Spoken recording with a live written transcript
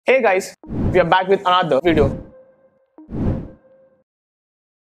Hey guys, we are back with another video.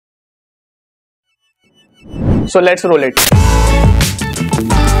 So let's roll it.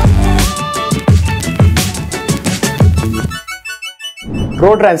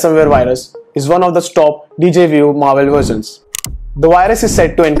 Rote Ransomware virus is one of the top DJVU malware versions. The virus is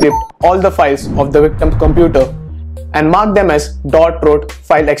said to encrypt all the files of the victim's computer and mark them as .rote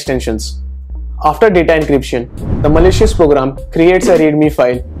file extensions. After data encryption, the malicious program creates a README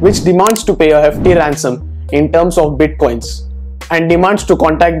file which demands to pay a hefty ransom in terms of bitcoins and demands to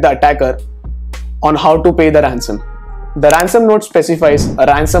contact the attacker on how to pay the ransom. The ransom note specifies a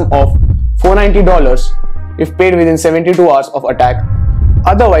ransom of $490 if paid within 72 hours of attack.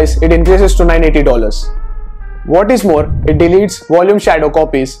 Otherwise, it increases to $980. What is more, it deletes volume shadow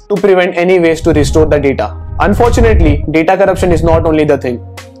copies to prevent any ways to restore the data. Unfortunately, data corruption is not only the thing.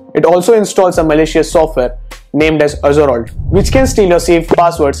 It also installs a malicious software named as Grod, which can steal your saved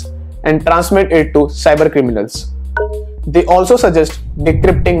passwords and transmit it to cybercriminals. They also suggest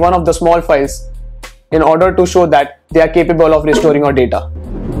decrypting one of the small files in order to show that they are capable of restoring your data.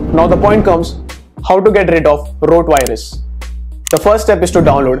 Now the point comes, how to get rid of Rote virus. The first step is to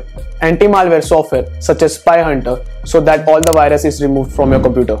download anti-malware software such as Spy Hunter so that all the virus is removed from your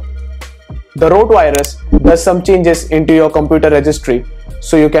computer. The Rote virus does some changes into your computer registry,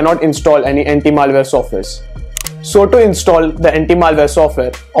 so you cannot install any anti-malware softwares. So to install the anti-malware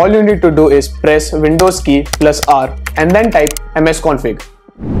software, all you need to do is press Windows key plus R and then type msconfig.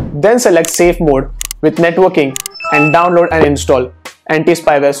 Then select safe mode with networking and download and install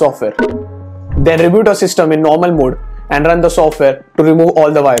anti-spyware software. Then reboot your system in normal mode and run the software to remove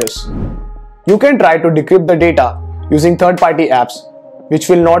all the virus. You can try to decrypt the data using third-party apps, which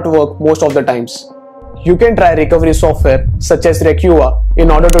will not work most of the times. You can try recovery software such as Recuva in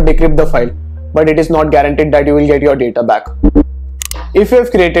order to decrypt the file, but it is not guaranteed that you will get your data back. If you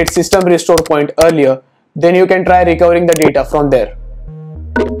have created system restore point earlier, then you can try recovering the data from there.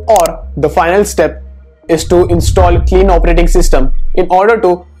 Or the final step is to install clean operating system in order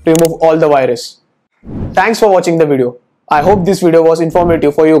to remove all the virus. Thanks for watching the video. I hope this video was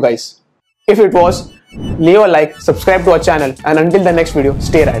informative for you guys. If it was, leave a like, subscribe to our channel, and until the next video,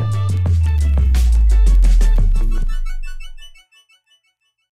 stay rad.